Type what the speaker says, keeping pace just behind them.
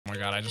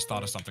god, I just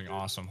thought of something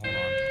awesome. Hold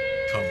on.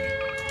 Coming.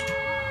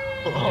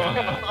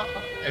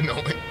 I know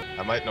it.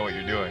 I might know what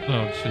you're doing.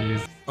 Oh,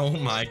 jeez. Oh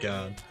my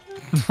god.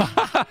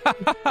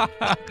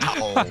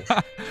 Oh.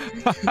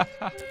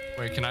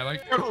 Wait, can I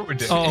like Oh.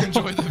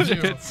 enjoy the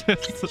view?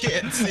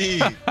 Can't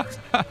see.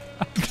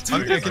 It's can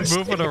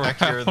moving stay back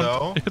here, around.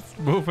 though. It's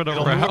moving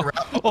It'll around. move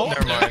around. Oh,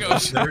 Never mind.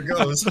 There it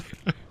goes.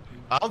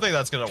 I don't think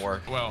that's gonna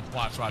work. Well,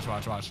 watch.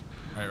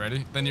 Alright,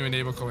 ready? Then you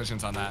enable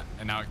collisions on that,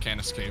 and now it can't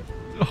escape.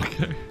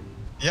 okay.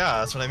 Yeah,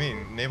 that's what I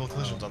mean. Enable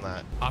collisions on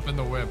that. Hop in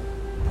the whip.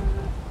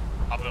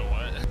 Hop in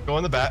what? Go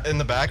in the back. In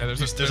the back. Yeah,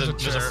 there's a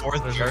chair.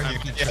 fourth There's a chair. chair.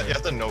 Yeah, you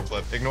have to no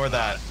clip. Ignore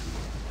that.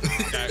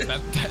 Yeah,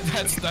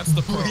 that's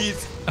the probe.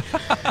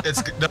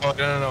 It's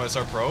no. It's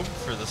our probe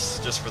for this.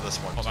 Just for this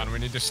one. Hold on, we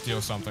need to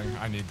steal something.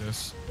 I need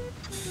this.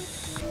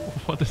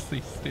 What is he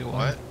stealing?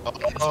 What?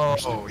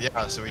 Oh,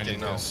 yeah. So we I can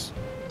need know. this.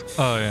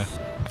 Oh, yeah.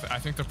 I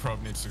think the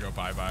probe needs to go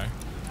bye-bye.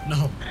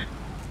 No.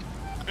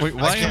 Wait,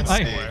 why am can't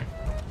I? see.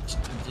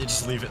 You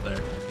just leave it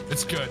there.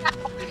 It's good.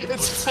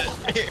 It's fine.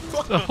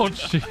 Oh,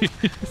 jeez.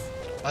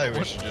 I think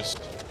we should just.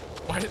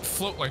 Why did it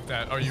float like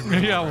that? Are you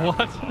really? Yeah,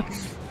 what?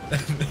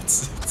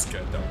 it's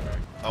good, don't worry.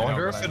 I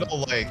wonder if but I it'll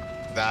like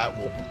that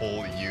will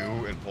pull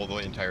you and pull the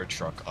entire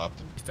truck up.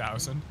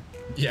 1,000.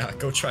 Yeah,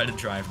 go try to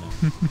drive now.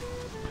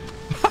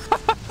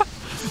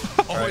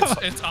 Oh,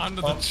 it's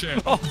onto the chair.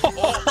 Oh,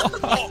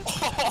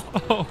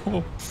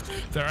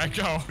 There I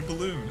go.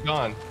 Balloon.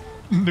 Gone.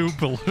 new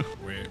balloon.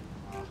 Wait.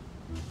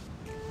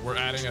 We're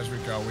adding as we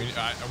go. We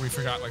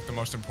forgot like the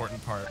most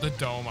important part. The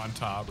dome on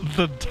top.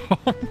 The dome.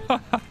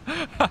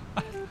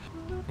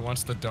 Who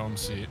wants the dome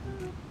seat?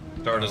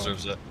 Dar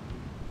deserves it.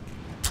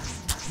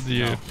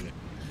 You. No.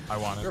 I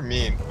want You're it.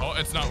 mean. Oh,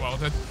 it's not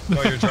welded.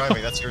 No, you're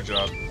driving. That's your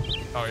job.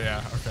 Oh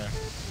yeah, okay.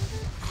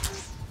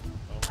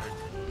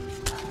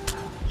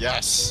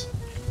 Yes.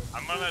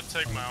 I'm gonna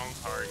take my own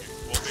car.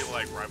 We'll be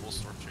like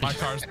rivals for future. My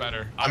car's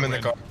better. I'm in the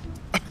win. car.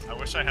 I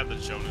wish I had the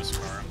Jonas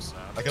car. I'm sad.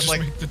 I can Just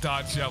like. make the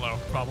Dodge yellow.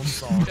 Problem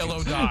solved.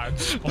 Yellow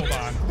Dodge. Hold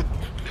on.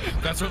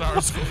 That's what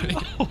ours will be.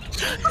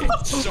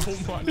 It's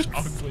so much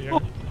uglier.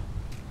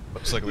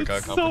 Looks like we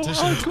got So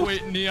competition. ugly.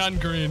 Wait, neon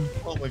green.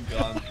 Oh my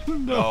god.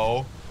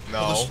 No.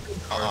 No.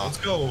 Let's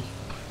go.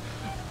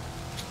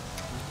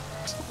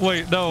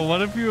 Wait, no.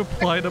 What if you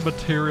applied a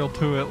material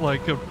to it,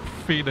 like a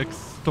Phoenix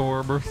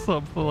Storm or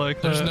something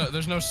like that?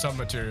 There's no sub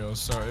materials,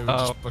 so it would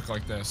Oh. just look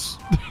like this.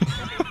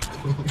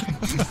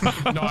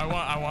 No,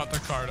 I want the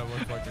car to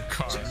look like a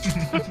car.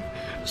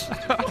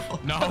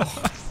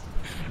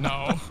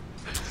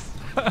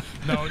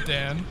 No,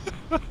 Dan.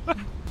 All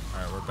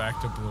right, we're back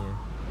to blue.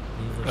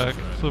 Blue versus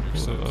red. So,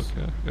 Makes sense.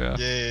 okay, yeah.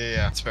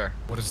 Yeah. It's fair.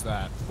 What is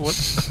that? What?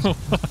 Yeah,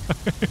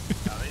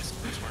 these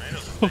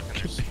tornadoes are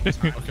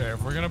taking Okay,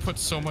 if we're gonna put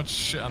so much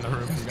shit on the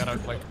roof, we gotta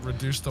like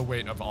reduce the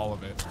weight of all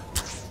of it.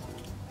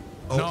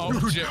 Oh,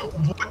 No, Jim.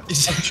 What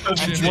is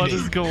Jimmy. What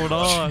is going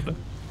on?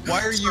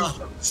 Why are you?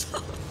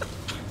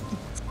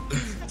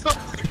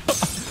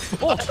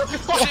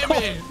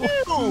 Jimmy!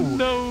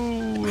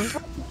 No!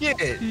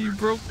 Get it. He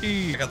broke I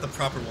it. got the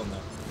proper one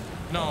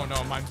though.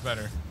 No, mine's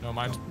better. No,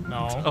 mine's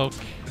no. Okay.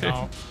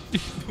 No.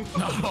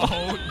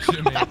 No,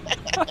 Jimmy. I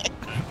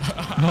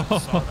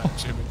saw that,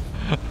 Jimmy.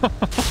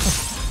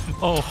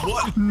 Oh,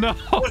 What? no!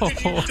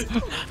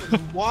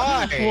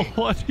 Why?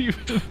 What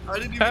even I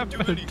didn't even do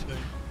happened? anything.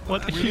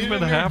 What We even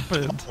didn't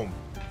happened? Boom.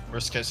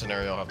 Worst case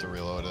scenario, I'll have to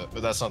reload it,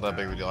 but that's not that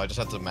big of a deal. I just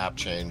have to map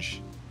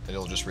change, and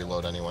it'll just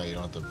reload anyway. You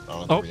don't have to. I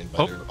don't have to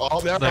reinvent it. Oh,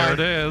 never There mind.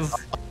 it is.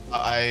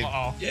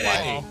 Uh-oh. Yay.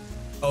 Uh-oh.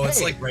 Oh, it's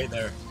Hey. like right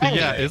there.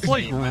 Yeah, it's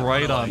like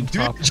right on Do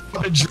top. your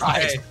job and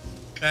drive. Hey.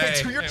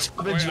 Hey. Do your Hey,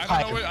 job wait, and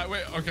I don't know. drive.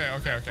 Wait. Okay. Do I your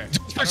don't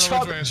know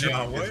job which way and is it.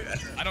 Yeah, drive.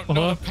 what? I don't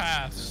know the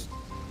paths.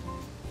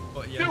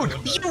 Oh, yeah, Dude, go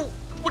you.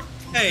 What?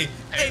 Hey,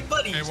 hey,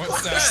 buddy. Hey,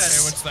 what's that? Yes.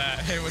 Hey, what's that?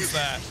 Hey, what's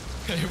that?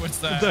 Hey, what's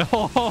that?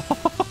 No.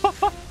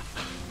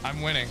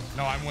 I'm winning.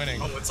 No, I'm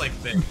winning. Oh, it's like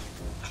big.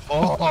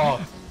 Oh,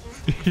 All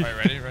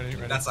right, ready?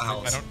 That's a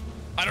house.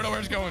 I don't know where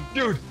it's going.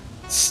 dude,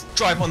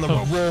 drive on the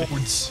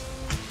roads.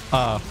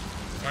 All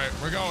right,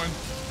 we're going.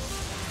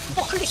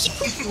 What are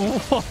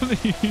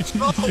you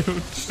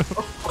doing?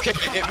 Okay,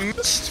 it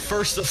missed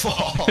first of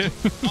all.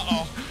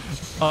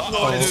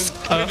 Uh-oh.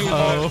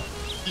 Uh-oh.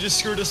 You just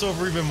screwed us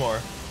over even more.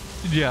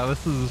 Yeah,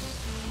 this is...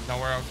 No,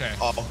 we're okay.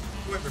 Oh,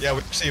 yeah,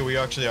 we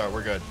actually are.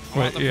 We're good. I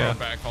want Wait, the yeah. probe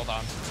back. Hold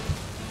on.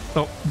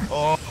 Oh,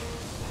 Oh,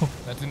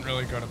 That didn't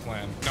really go to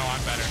plan. No,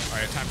 I'm better. All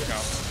right, time to go.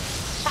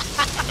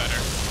 I'm better.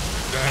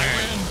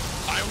 dang.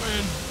 I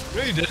win.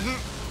 No, you didn't.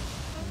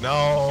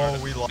 No,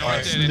 we lost. No,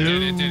 it did.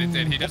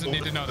 He doesn't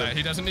need to know that.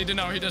 He doesn't need to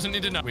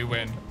know. We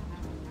win.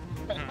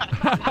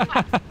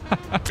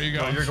 Where you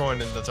No, going? you're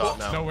going in the top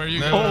now. No, where you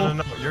no, going?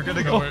 No, you're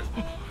gonna No, go. where-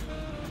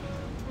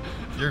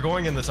 You're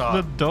going in the top.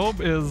 the dome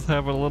is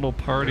having a little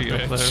party You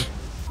up there. bitch.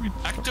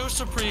 Ecto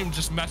Supreme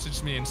just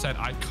messaged me and said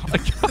I come.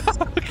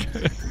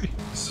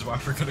 This is why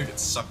we're gonna get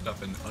sucked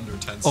up in under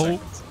 10 Oh.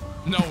 seconds.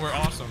 No, we're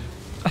awesome.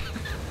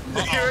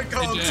 Here it Hey,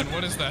 comes. Jen,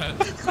 what is that?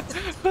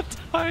 The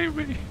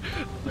timing.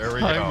 There we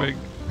Timing.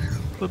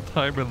 The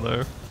timing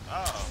there.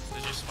 Oh,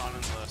 did you spawn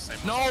in the same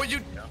No, you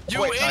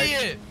Wait,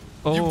 idiot!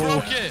 Oh. You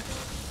broke it!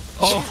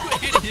 Oh.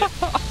 You idiot!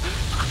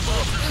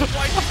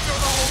 Why'd you throw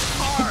the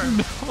whole car?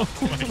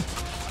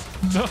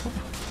 No.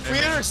 We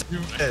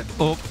intercepted.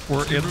 Oh,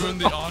 we're You in.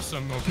 ruined the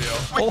awesome mobile.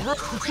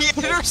 We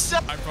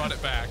intercepted. I brought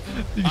it back.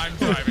 I'm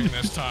driving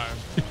this time.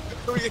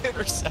 We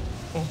intercepted.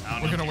 Oh,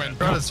 we're gonna win.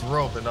 Got his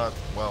rope and not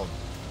well.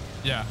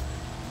 Yeah.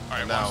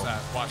 Alright, Now. watch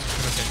that. Watch, it's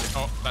gonna take it.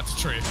 Oh, that's a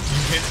tree.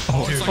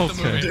 Oh, It's like the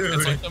okay. movie. Dude.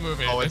 It's like the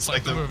movie. Oh, it's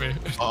like the movie.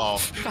 Oh,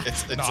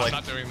 it's No, like. I'm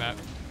not doing that.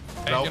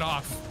 Hey, Nope. get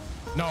off.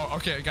 No,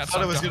 okay, it got I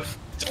thought it was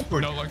sucked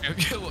gonna. up.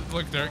 No,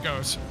 look, there it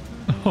goes.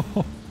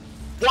 What?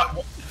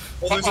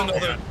 Well, there's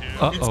another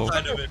Uh-oh.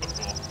 inside of it.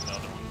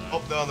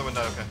 Oh, the other one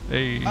died.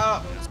 Okay. Hey.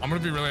 Ah. I'm gonna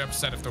be really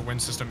upset if the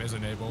wind system is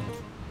enabled.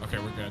 Okay,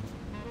 we're good.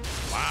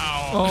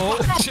 Wow.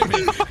 Oh.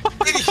 Jimmy,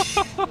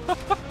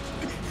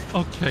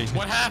 Okay.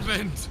 what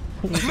happened?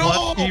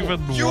 What even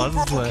you was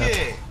broke that?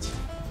 it.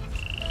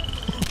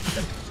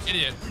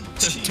 Idiot.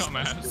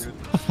 Dumbass.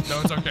 No,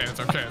 it's okay. It's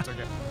okay. It's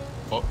okay.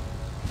 Oh.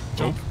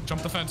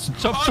 Jump the fence.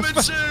 Jump I'm the in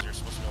fence. shit. You're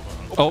supposed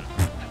to go about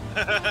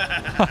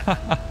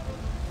Oh.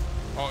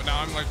 Oh,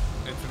 now I'm like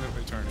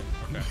infinitely turning.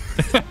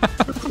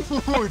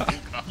 Okay.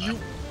 You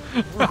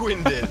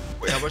ruined it.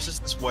 Wait, how much is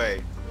this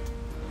weigh?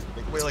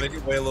 Wait, Make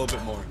it weigh a little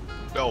bit more.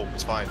 no,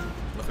 it's fine.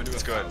 What if I do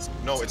It's a good.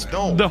 1,000? No, it's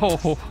no.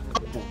 No.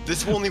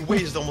 This only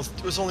weighs almost.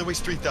 This only weighs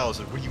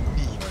 3,000. What do you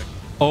mean?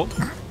 Oh.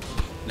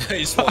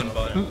 He's one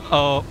button.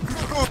 Oh.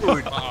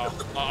 Dude.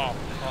 Uh-oh.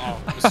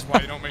 This is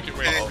why you don't make it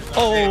wait.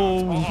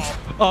 Oh.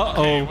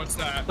 Okay, Uh-oh. what's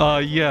that?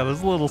 Yeah,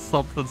 there's a little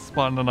something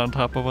spawning on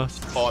top of us.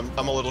 Oh,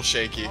 I'm a little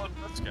shaky.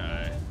 this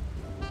guy.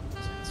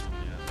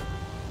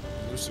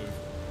 Elusive.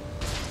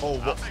 Oh,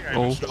 what?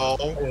 Oh. No.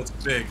 Oh, it's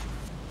big.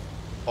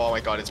 Oh my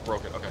god, it's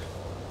broken. Okay.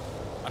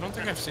 I don't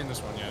think I've seen this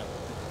one yet.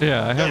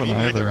 Yeah, I Yeah, haven't me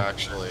neither, either.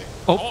 actually.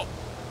 Oh.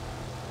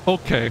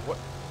 Okay.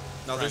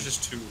 No, there's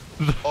just two.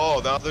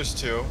 Oh, now there's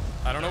two.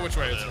 I don't know which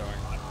way it's going.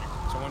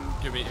 Someone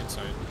give me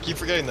insight. Keep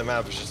forgetting the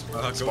map is just Go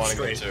spawning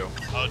them straight. too.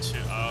 Oh, two.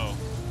 Oh,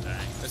 dang.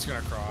 It's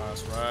gonna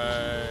cross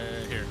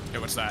right here. Hey,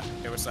 what's that?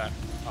 Hey, what's that?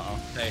 Uh-oh.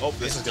 Hey, Oh,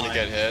 this is gonna fine.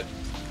 get hit.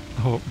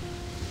 Oh.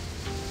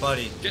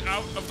 Buddy. Get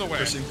out of the way.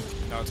 Pushing.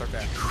 No, it's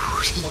okay.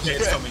 Okay,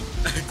 it's coming.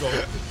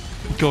 Go.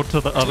 Go to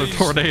the other Please.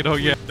 tornado.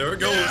 Yeah. There it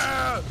goes.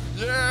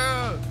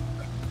 Yeah!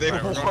 They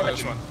Alright, we're going to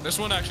this won. one. This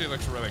one actually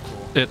looks really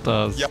cool. It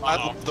does. Yeah, I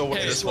love the way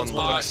Hey, this one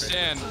looks.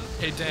 Dan.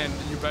 Hey, Dan,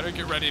 you better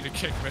get ready to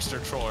kick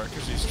Mr. Troller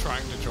because he's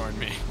trying to join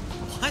me.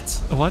 What?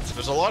 What?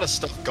 There's a lot of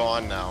stuff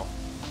gone now,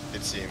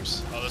 it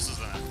seems. Oh, this is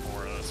an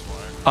F4, that's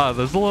why.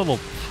 There's a little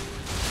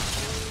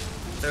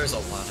There's a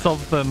lot.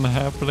 something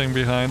happening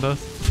behind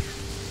us.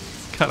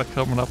 It's kind of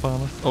coming up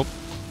on us. Oh.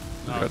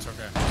 No, Good. it's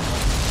okay.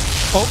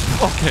 Oh.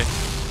 Okay.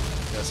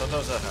 Yeah,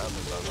 sometimes that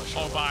happens. I'm not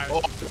sure. Oh, bye.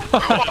 Oh,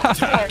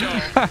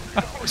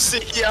 oh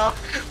see ya.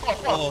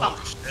 Oh,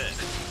 Shit.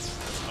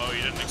 Oh,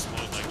 you didn't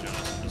explode like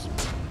Jonas.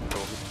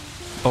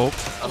 Oh.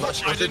 I'm not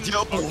sure what to do.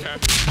 Okay.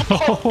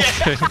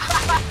 Okay.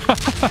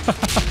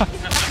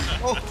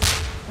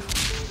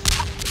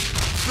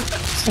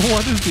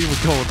 What is even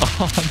going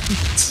on?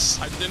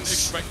 I didn't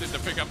expect it to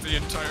pick up the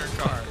entire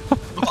car.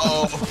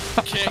 Oh,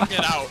 Can't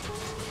get out.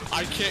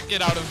 I can't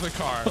get out of the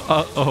car.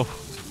 Uh-oh.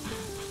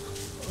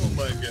 oh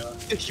my god.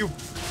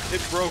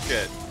 it broke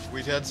it.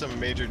 We've had some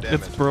major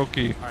damage. It's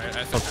brokey. Alright,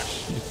 I think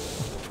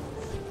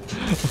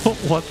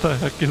What the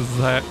heck is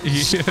that,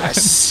 Ian?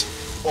 Yes.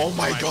 Oh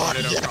my My god,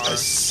 tornado car.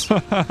 yes.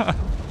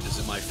 Is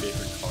it my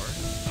favorite car?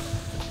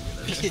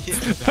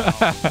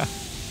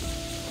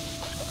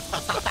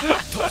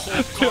 the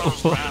whole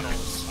car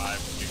rattles. I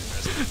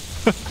missed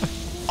it.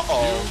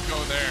 Uh-oh. You go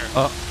there.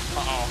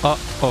 Uh-oh.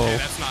 Uh-oh. Okay,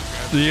 that's not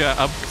good. Yeah,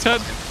 I'm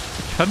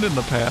kind in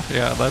the path.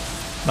 Yeah,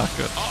 that's not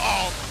good.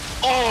 Uh-oh.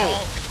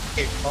 Oh.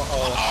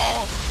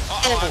 Uh-oh.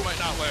 I might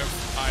not live.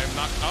 I am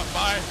not up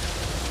by.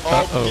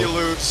 Oh, Uh-oh. you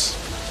lose.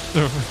 I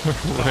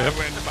Rip.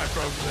 win. My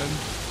probe's in.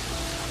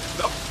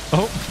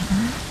 Oh.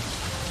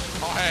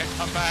 Oh, hey,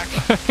 I'm back.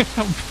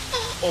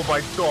 Oh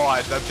my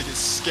god, that thing is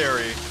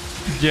scary.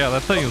 Yeah,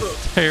 that thing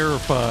is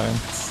terrifying.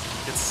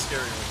 It's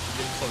scary when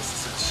you get close. It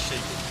starts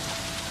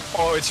shaking.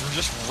 Oh, it's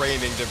just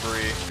raining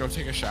debris. Go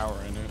take a shower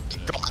in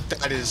it. God,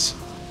 that is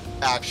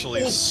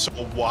actually so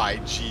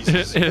wide.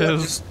 Jesus. It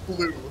is.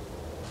 Blue.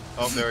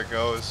 Oh, there it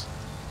goes.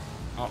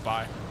 Oh,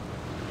 bye.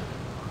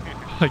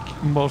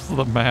 Like, most of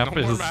the map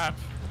No more is... map.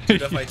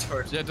 Dude, if I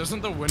torch. Yeah,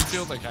 doesn't the wind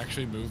field like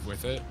actually move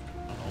with it?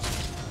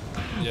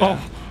 Yeah. Oh,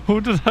 who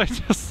did I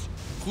just...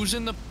 Who's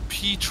in the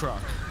P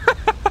truck?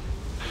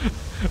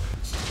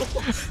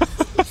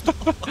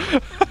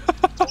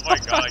 Oh my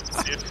god, I can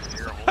see it from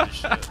here. Holy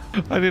shit.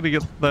 I need to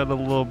get that a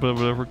little bit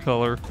of a different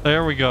color.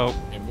 There we go.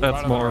 Okay, move out That's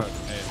of the more. road.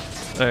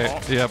 Hey.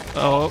 Hey, yep.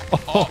 Oh,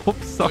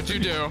 sorry. What'd you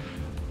do?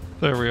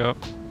 There we go.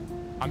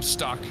 I'm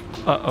stuck.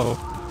 Uh-oh.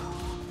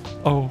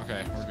 Oh.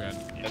 Okay, we're good.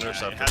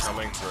 Interceptor it has to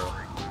coming be through.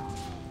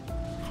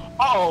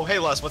 Oh, hey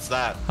Les, what's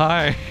that?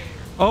 Hi.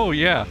 Oh,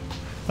 yeah.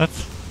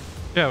 That's...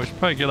 Yeah, we should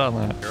probably get on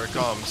that. Here it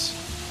comes.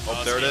 Oh,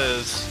 Oh, there it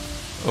it's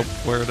is. Oh,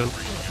 where it is.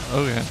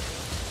 Oh, yeah.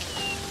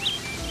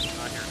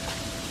 Not here.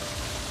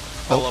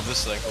 I love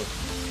this thing.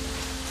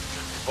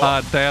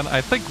 Dan,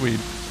 I think we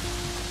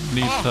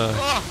need to.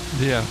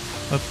 Yeah.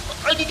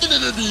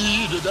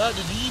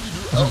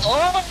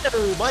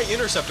 Oh, my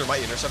interceptor.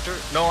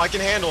 No, I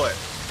can handle it.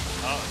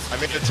 I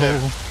made a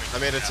tib. I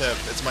made a tib.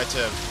 It's my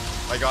tib.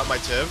 I got my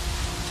tib.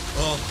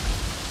 Oh,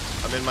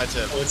 I'm in my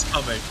tib. oh, it's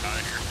coming.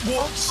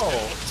 Whoa!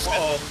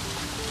 Whoa!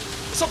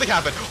 Something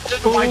happened.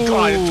 Oh my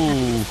god!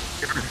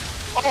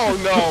 Oh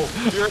no!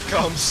 Here it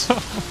comes.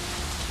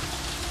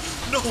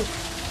 No,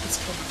 it's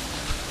coming.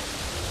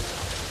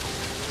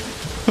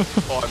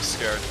 Oh, I'm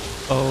scared.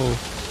 Oh.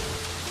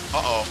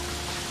 Uh-oh.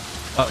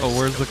 Uh-oh,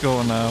 where's it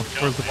going now?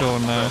 Where's it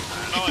going now?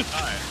 Oh, it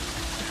died.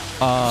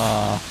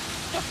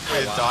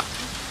 Wait, it died?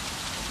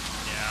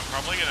 Yeah, I'm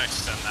probably gonna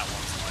extend that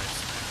one's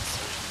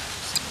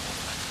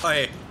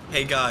lifespan.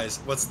 Hey guys,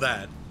 what's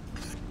that?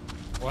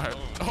 What?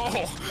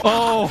 Oh!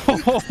 Oh! So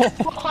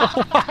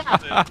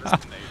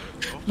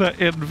The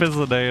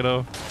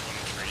Invisinator.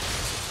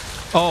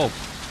 Oh.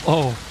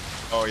 Oh.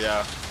 Oh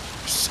yeah.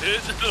 shit.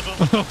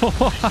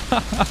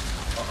 Uh-oh.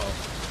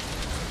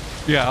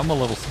 Yeah, I'm a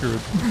little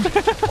screwed.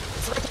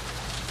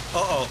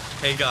 Uh-oh.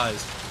 Hey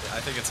guys, I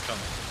think it's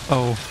coming.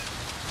 Oh.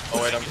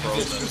 Oh wait, I'm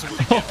frozen.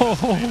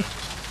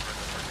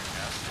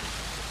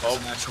 Oh. There's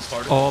an actual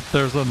particle. Oh,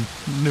 there's a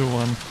new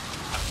one.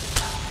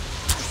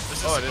 This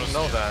is Oh, I didn't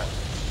know that.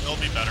 It'll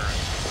be better.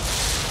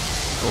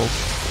 Oh.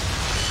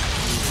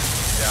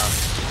 Yeah.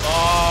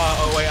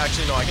 Oh wait,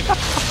 actually no, I can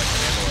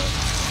handle it.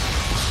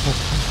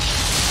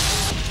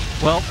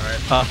 Well,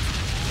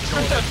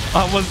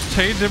 I was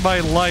changing my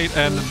light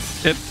and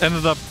it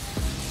ended up.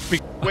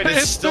 Wait,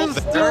 it's still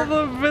there's there? still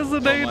the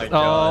Visinator.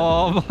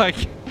 Oh my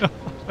Oh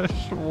my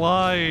gosh!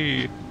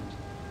 Why?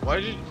 Why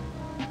did you...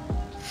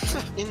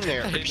 in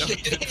there?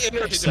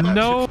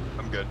 No.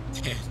 I'm good.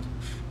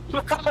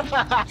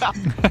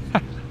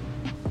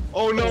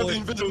 Oh no, the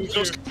invisible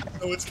just...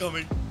 Oh, it's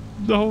coming.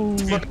 No.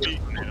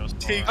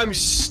 I'm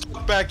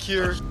stuck back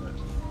here.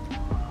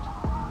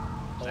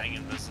 Dang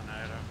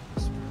Invisinator.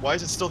 Why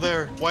is it still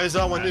there? Why is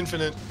that one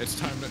infinite? It's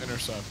time to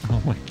intercept.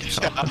 Oh my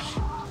god. Yeah.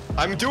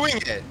 I'm doing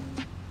it.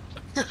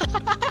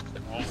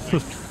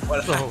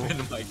 What happened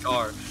to my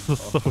car? This is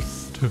so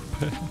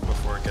stupid.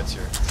 Before it gets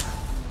here.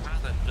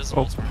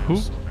 Oh, who?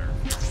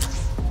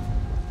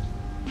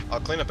 I'll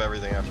clean up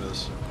everything after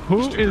this.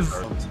 Who Stupid is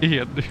car.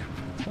 Ian?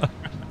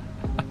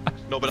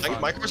 No, but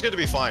my car's gonna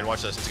be fine.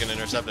 Watch this. It's gonna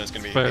intercept and it's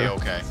gonna be Fair.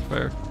 A-okay.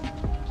 Fair.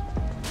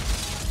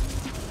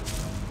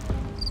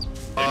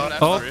 That's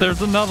Oh, three.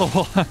 there's another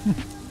one.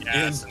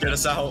 Ian, get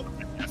us out.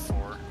 F4.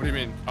 What do you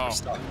mean? Oh.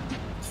 Stop.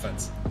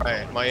 Defense.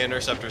 Alright, my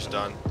interceptor's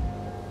done.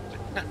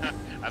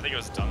 I think it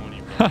was done when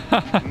you broke.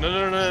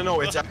 No,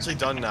 it's actually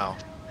done now.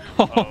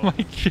 Oh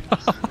my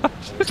god.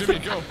 Jimmy,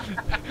 go.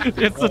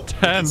 It's a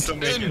tent. still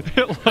make it.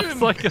 It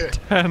looks like a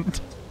tent.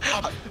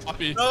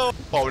 Puppy. No.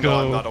 Oh no, Go.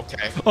 I'm not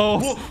okay.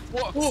 Oh.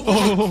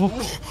 Oh.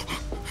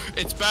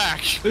 It's back.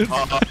 Hey,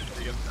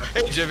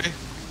 Jimmy.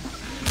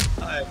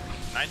 Hi.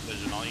 Night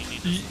vision, all you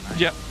need is the night.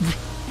 Yeah.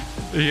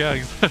 Yeah,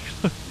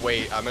 exactly.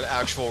 Wait, I'm an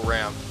actual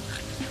ramp.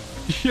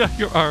 Yeah,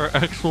 you are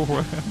actual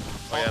ramp.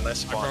 Oh yeah, nice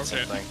spawn broke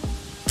it. thing.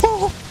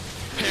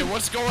 Hey,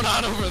 what's going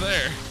on over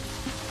there?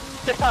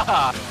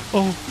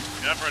 Oh.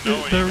 You never know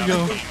when There you we got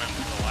go. a game in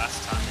the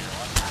last time you're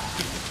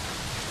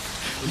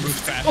Remove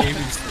fat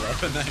babies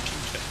syrup and that can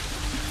get.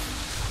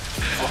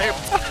 Hey,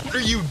 what are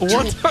you doing?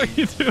 What are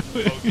you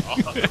doing?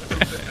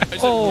 It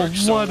Oh, worked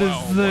so what is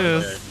well.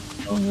 this?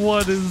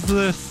 What is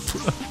this?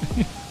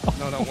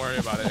 No, don't worry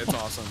about it. It's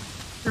awesome.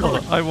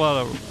 Oh, I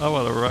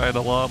wanna ride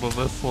along with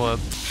this one.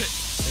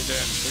 Hey,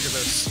 Dan, look at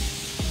this.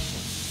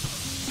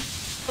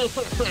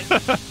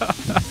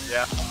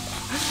 Yeah,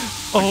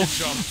 Oh,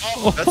 Jump.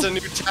 oh, that's a new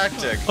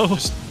tactic. Oh.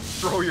 Just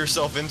throw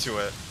yourself into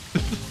it.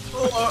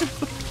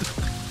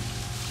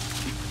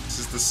 This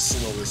is the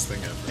slowest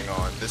thing ever. Hang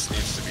on, this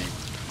needs to be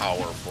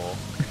powerful.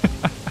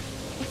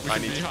 I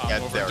need to Hop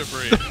get over there.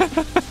 debris.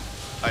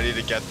 I need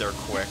to get there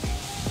quick.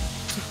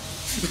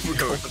 We're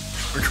going.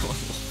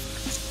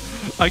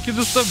 I can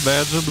just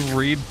imagine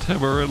Reed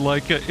Timmer in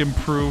like an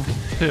improved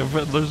Tim,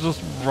 and there's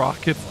just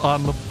rockets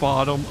on the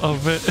bottom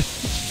of it.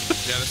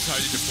 Yeah, this is how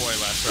you deploy,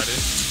 Les. Ready?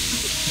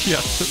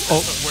 Yeah.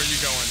 Oh, Where you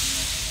going?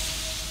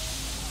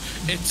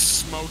 It's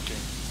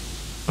smoking.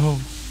 oh.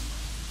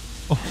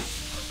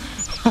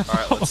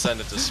 Alright, let's send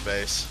it to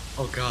space.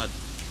 Oh god.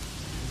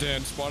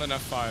 Dan, spawn an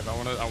F5. I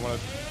wanna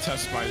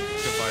test my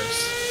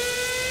device.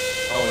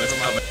 Oh, it's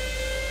coming.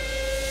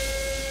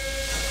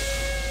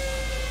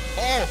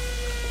 Oh!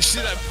 You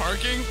see that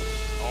parking?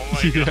 Oh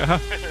my Yeah.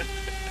 god.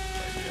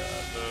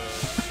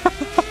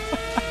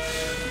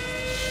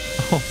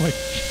 Oh my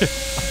god.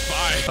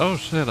 Bye. Oh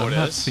shit, Oh, I've it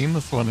not is? seen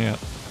this one yet.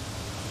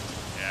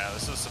 Yeah,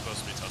 this is supposed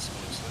to be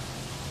Tuscaloosa.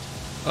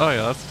 Oh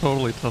yeah, that's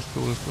totally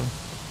Tuscaloosa.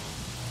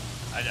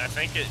 I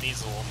think it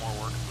needs a little more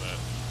work, but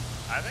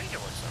I think it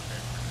looks okay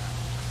for now.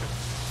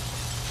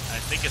 I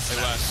think it's Hey,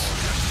 that Les.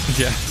 important.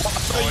 Yeah.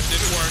 Oh, it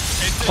didn't work.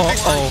 It didn't work.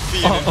 Uh-oh.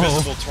 See an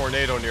invisible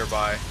tornado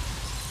nearby.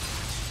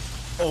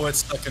 Oh,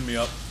 it's sucking me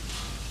up.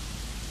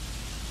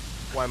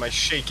 Why am I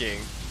shaking?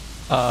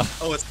 Oh,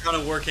 it's kind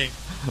of working.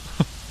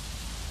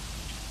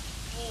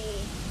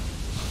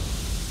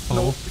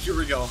 Oh, here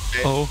we go.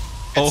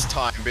 It's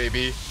time,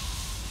 baby.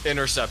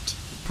 Intercept.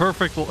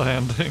 Perfect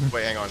landing.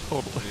 Wait, hang on.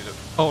 Totally.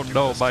 Oh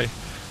no, my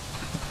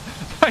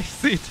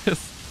seat is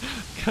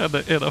kind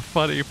of in a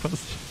funny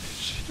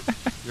position.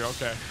 You're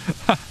okay.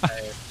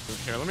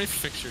 Here, let me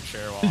fix your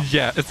chair while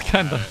yeah, it's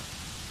kind of.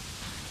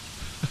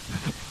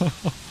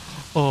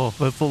 Oh,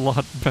 that's a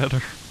lot better.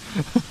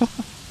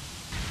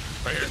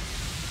 Right here.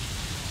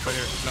 Right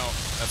here. No,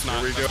 that's not.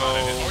 Here we go. Not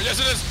it. Oh, yes,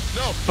 it is.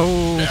 No.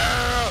 Oh.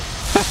 Yeah.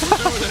 We're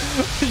doing it.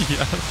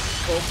 Yes.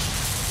 Oh,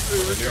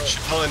 a new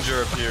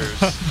challenger appears.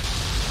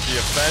 The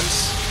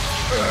offense.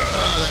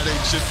 That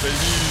ain't shit, baby.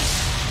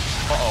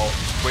 Uh-oh.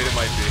 Wait, it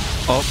might be.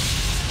 Oh.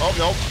 Oh,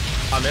 nope.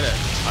 I'm in it.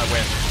 I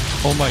win.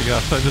 Oh my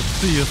gosh, I just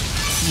see a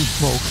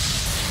smoke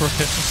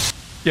trail.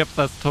 Yep,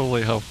 that's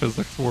totally how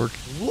physics work.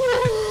 Woo,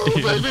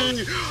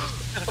 baby!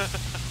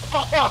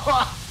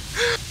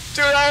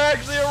 Dude, I'm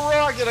actually a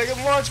rocket. I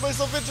can launch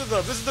myself into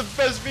them. This is the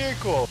best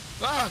vehicle.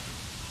 Ah.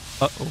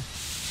 Uh-oh.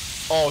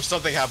 Oh,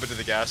 something happened to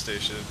the gas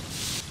station.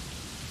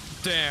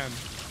 Dan,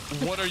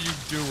 what are you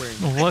doing?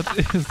 What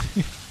is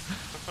he?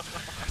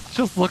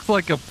 Just looks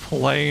like a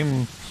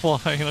plane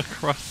flying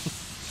across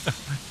the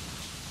sky.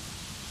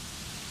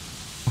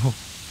 Oh.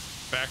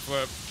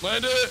 Backflip.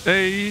 Land it!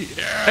 Hey!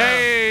 Yeah.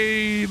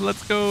 Hey!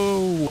 Let's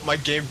go! My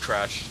game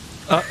crashed.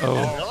 Uh-oh.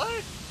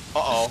 Really?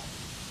 Uh-oh.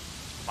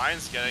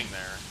 Mine's getting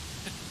there.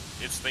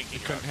 It's thinking.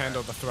 You couldn't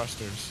handle the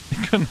thrusters.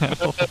 Couldn't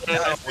handle it.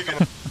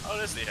 Oh,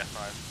 it is the F5.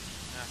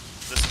 Yeah.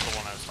 This is the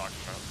one I was talking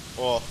about.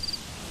 Well,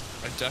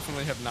 I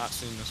definitely have not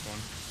seen this one.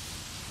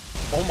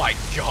 oh my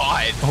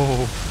god.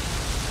 Oh.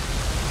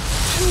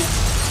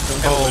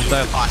 Oh,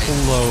 that's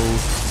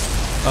close.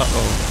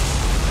 Uh-oh.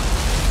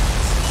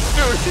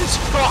 Dude, this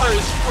car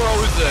is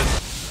frozen.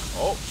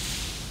 Oh.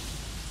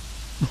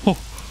 Oh.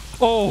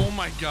 Oh. Oh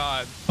my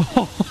god.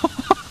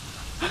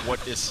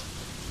 What is...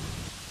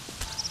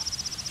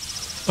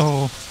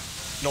 Oh.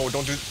 No,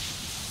 don't do...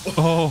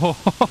 Oh.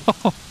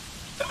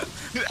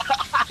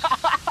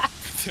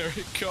 There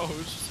it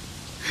goes.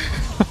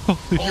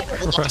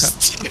 Holy crap.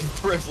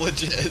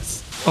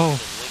 privileges. Oh.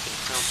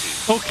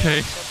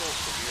 Okay.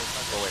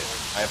 Oh wait,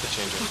 I have to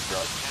change it.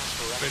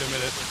 Wait a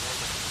minute.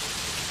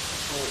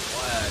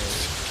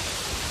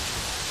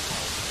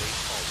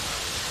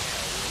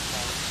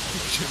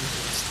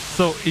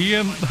 So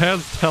Ian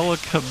has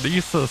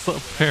telekinesis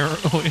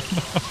apparently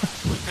now.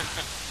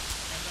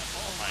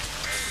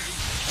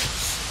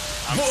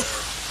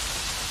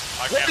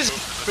 I can't is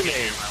move the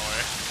game my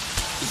way.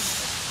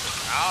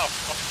 Ow!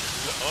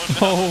 Oh no!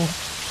 Oh.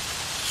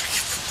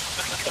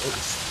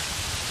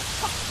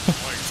 Oh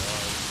my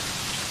god.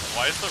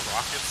 Why is the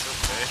rocket so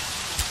big?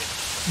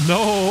 No.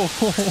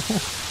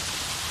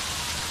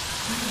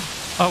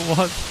 I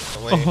want.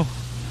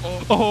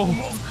 Oh.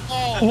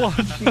 What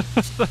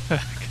the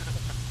heck?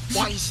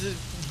 Why is it...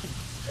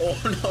 Oh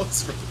no,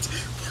 it's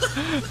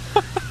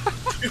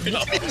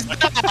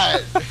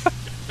that?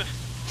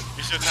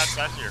 You should attach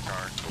that to your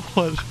car.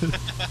 What?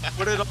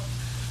 Put it on...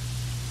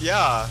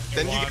 Yeah,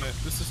 then you want it.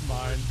 This is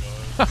mine.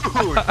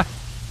 Dude,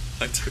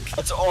 I took it.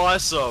 that's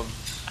awesome.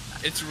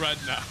 It's red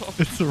now.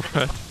 It's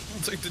red.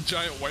 It's like the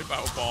giant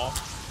wipeout ball.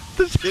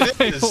 The It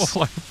giant is.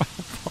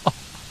 wipeout ball.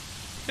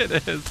 It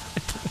is.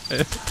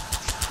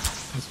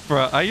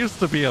 Bruh, I used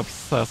to be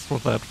obsessed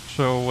with that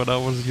show when I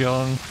was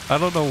young. I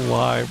don't know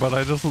why, but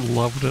I just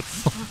loved it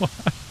so much.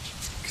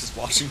 Because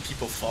watching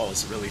people fall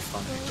is really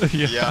funny.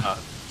 Yeah.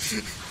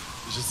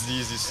 It's just the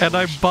easy solution. And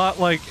I bought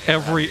like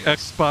every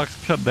Xbox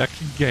Connect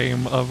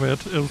game of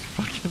it. It was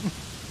fucking...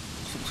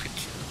 Oh my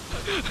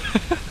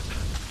god.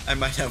 I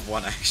might have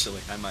one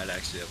actually. I might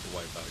actually have a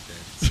wipeout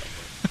game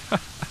somewhere.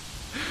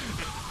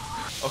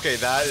 Okay,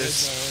 that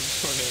is...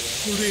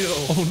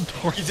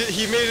 Oh,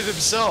 He made it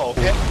himself.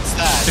 What's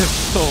that? it's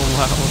so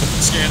loud.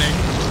 Scanning.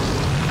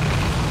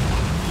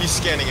 He's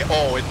scanning it.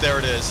 Oh, there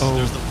it is. Oh.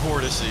 There's the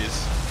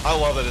vortices. I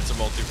love that it's a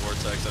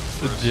multi-vortex at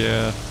first.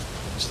 Yeah.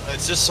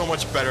 It's just so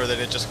much better than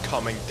it just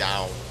coming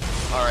down.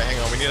 Alright, hang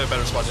on. We need a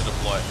better spot to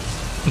deploy.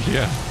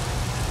 Yeah.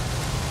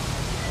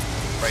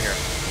 Right here.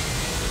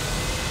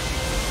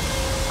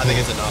 I think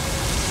it's enough.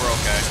 We're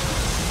okay.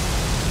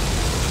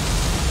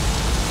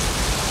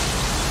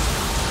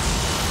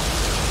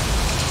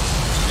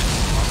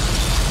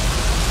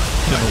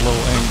 Getting a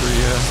little angry,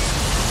 yeah.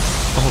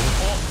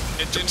 Oh.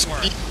 It didn't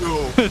work.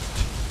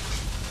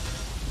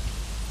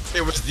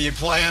 It was the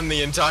plan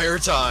the entire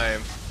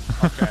time.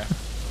 Okay.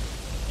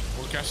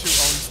 Well, guess who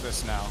owns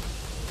this now?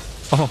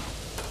 Oh.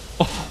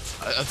 Oh.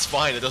 That's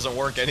fine. It doesn't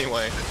work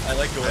anyway. I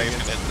like going It's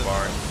gonna hit the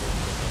barn.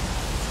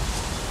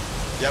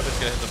 Yep, it's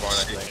gonna hit the barn,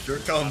 I think. Here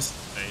it comes.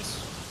 Base.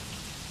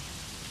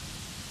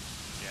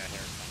 Yeah,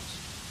 here it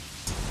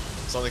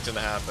comes. Something's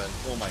gonna happen.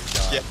 Oh my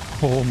god. Yeah.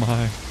 Oh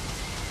my.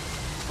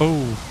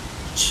 Oh.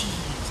 Jeez.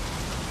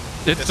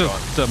 It It's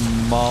just gone.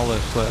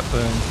 demolished that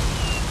thing.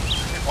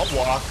 I'll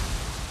walk.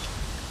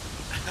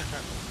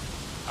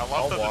 I love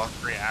I'll that walk. the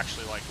debris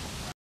actually like